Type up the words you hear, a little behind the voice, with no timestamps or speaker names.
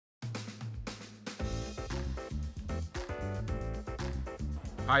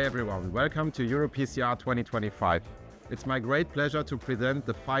Hi everyone, welcome to EuroPCR 2025. It's my great pleasure to present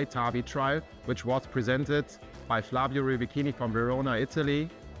the FAITAVI trial, which was presented by Flavio Rivicchini from Verona, Italy.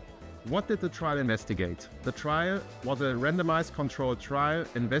 What did the trial investigate? The trial was a randomized controlled trial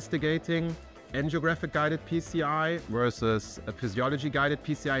investigating angiographic-guided PCI versus a physiology-guided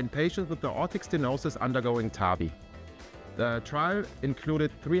PCI in patients with aortic stenosis undergoing TAVI. The trial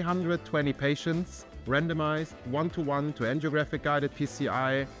included 320 patients randomized 1-to-1 to angiographic-guided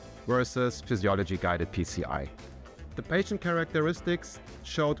PCI versus physiology-guided PCI. The patient characteristics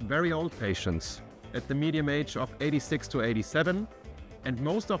showed very old patients at the median age of 86 to 87, and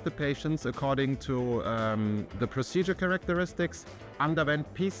most of the patients, according to the procedure characteristics,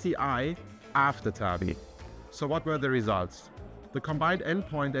 underwent PCI after TAVI. So what were the results? The combined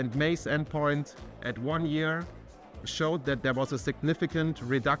endpoint and MACCE endpoint at 1 year showed that there was a significant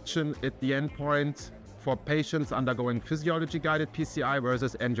reduction at the endpoint for patients undergoing physiology-guided PCI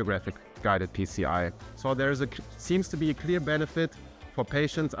versus angiographic-guided PCI. So seems to be a clear benefit for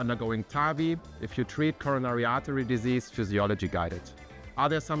patients undergoing TAVI if you treat coronary artery disease physiology-guided. Are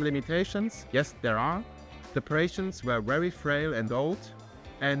there some limitations? Yes, there are. The patients were very frail and old,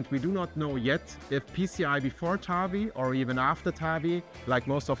 and we do not know yet if PCI before TAVI or even after TAVI, like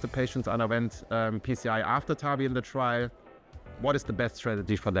most of the patients underwent PCI after TAVI in the trial, what is the best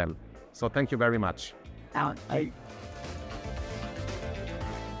strategy for them? So thank you very much.